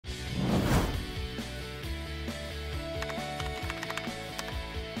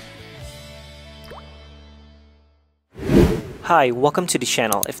Hi, welcome to the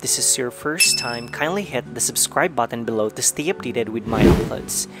channel. If this is your first time, kindly hit the subscribe button below to stay updated with my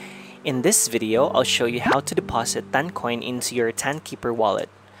uploads. In this video, I'll show you how to deposit Toncoin into your Tonkeeper wallet.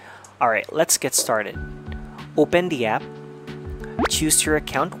 Alright, let's get started. Open the app, choose your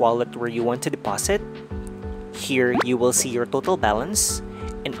account wallet where you want to deposit. Here, you will see your total balance,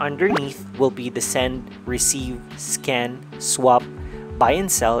 and underneath will be the send, receive, scan, swap, buy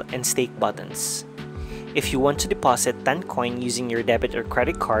and sell, and stake buttons. If you want to deposit Toncoin using your debit or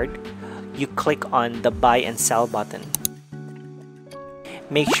credit card, you click on the buy and sell button.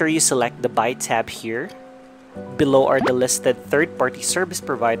 Make sure you select the buy tab here. Below are the listed third-party service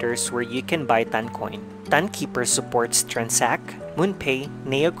providers where you can buy Toncoin. Tonkeeper supports Transact, MoonPay,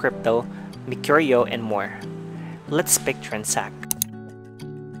 Neo Crypto, Mercurial, and more. Let's pick Transact.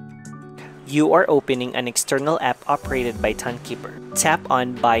 You are opening an external app operated by Tonkeeper. Tap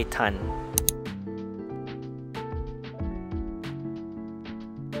on Buy Ton.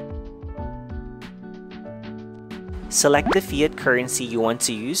 Select the fiat currency you want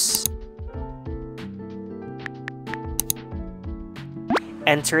to use.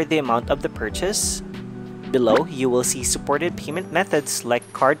 Enter the amount of the purchase. Below, you will see supported payment methods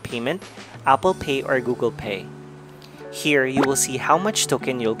like card payment, Apple Pay, or Google Pay. Here, you will see how much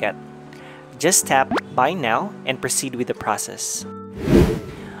token you'll get. Just tap Buy Now and proceed with the process.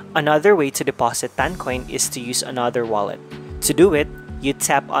 Another way to deposit Toncoin is to use another wallet. To do it, you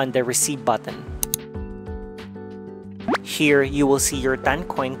tap on the Receive button. Here, you will see your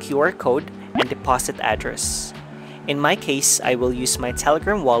Toncoin QR code and deposit address. In my case, I will use my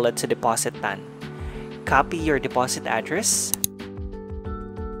Telegram wallet to deposit Ton. Copy your deposit address.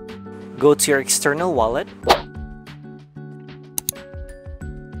 Go to your external wallet.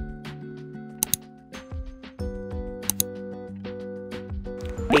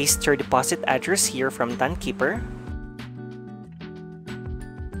 Paste your deposit address here from Tonkeeper.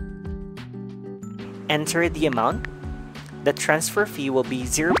 Enter the amount. The transfer fee will be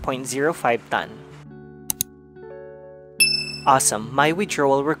 0.05 Ton. Awesome, my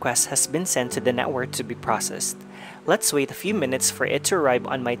withdrawal request has been sent to the network to be processed. Let's wait a few minutes for it to arrive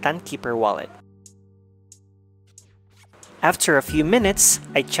on my Tonkeeper wallet. After a few minutes,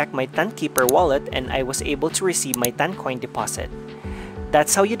 I checked my Tonkeeper wallet and I was able to receive my Toncoin deposit.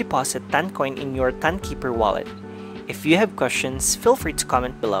 That's how you deposit Toncoin in your Tonkeeper wallet. If you have questions, feel free to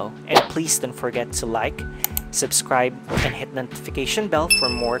comment below, and please don't forget to like, subscribe, and hit the notification bell for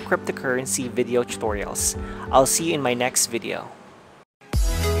more cryptocurrency video tutorials. I'll see you in my next video.